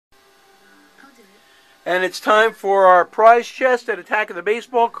And it's time for our prize chest at Attack of the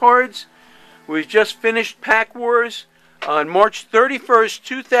Baseball Cards. We've just finished Pack Wars on March 31st,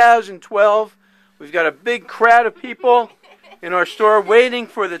 2012. We've got a big crowd of people in our store waiting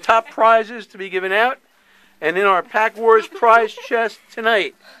for the top prizes to be given out. And in our Pack Wars prize chest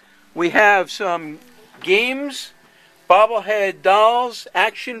tonight, we have some games, bobblehead dolls,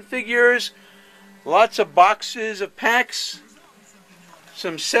 action figures, lots of boxes of packs,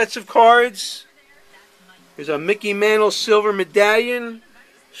 some sets of cards. There's a Mickey Mantle silver medallion,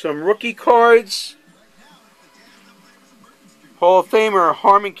 some rookie cards, Hall of Famer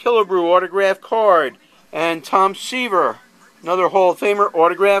Harmon Killebrew autograph card, and Tom Seaver, another Hall of Famer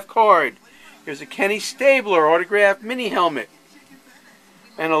autograph card. Here's a Kenny Stabler autograph mini helmet,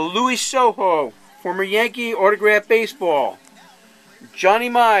 and a Louis Soho, former Yankee autograph baseball. Johnny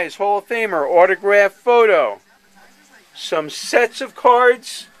Mize, Hall of Famer autograph photo. Some sets of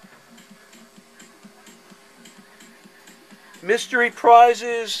cards, mystery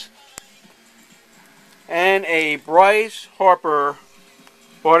prizes, and a Bryce Harper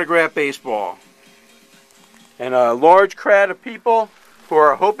autograph baseball. And a large crowd of people who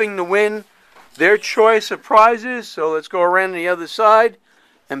are hoping to win their choice of prizes. So let's go around the other side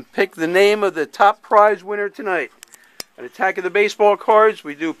and pick the name of the top prize winner tonight. At Attack of the Baseball Cards,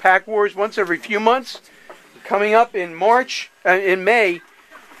 we do Pack Wars once every few months. Coming up in May,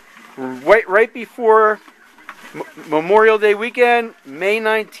 right before Memorial Day weekend, May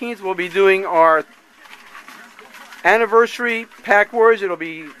 19th, we'll be doing our anniversary Pack Wars. It'll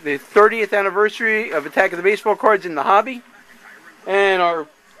be the 30th anniversary of Attack of the Baseball Cards in the hobby. And our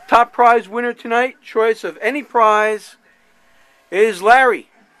top prize winner tonight, choice of any prize, is Larry.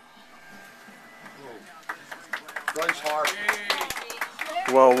 Bryce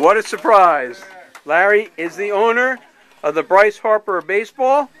Harper. Well, what a surprise. Larry is the owner of the Bryce Harper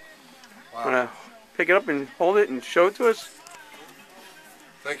baseball. Wow. Want to pick it up and hold it and show it to us?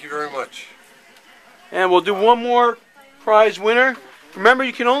 Thank you very much. And we'll do one more prize winner. Remember,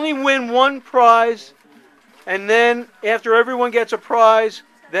 you can only win one prize, and then after everyone gets a prize,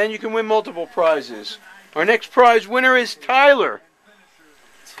 then you can win multiple prizes. Our next prize winner is Tyler.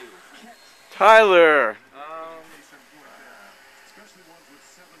 Tyler.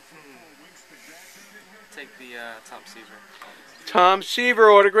 Take the Tom Seaver. Tom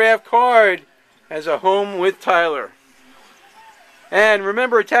Seaver autograph card has a home with Tyler. And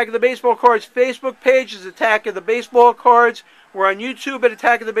remember, Attack of the Baseball Cards Facebook page is Attack of the Baseball Cards. We're on YouTube at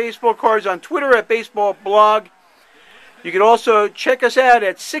Attack of the Baseball Cards, on Twitter at Baseball Blog. You can also check us out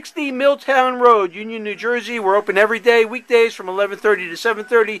at 60 Milltown Road, Union, New Jersey. We're open every day, weekdays from 11:30 to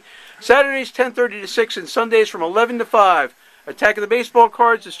 7:30, Saturdays 10:30 to 6, and Sundays from 11 to 5. Attack of the Baseball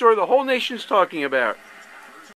Cards, the store the whole nation's talking about.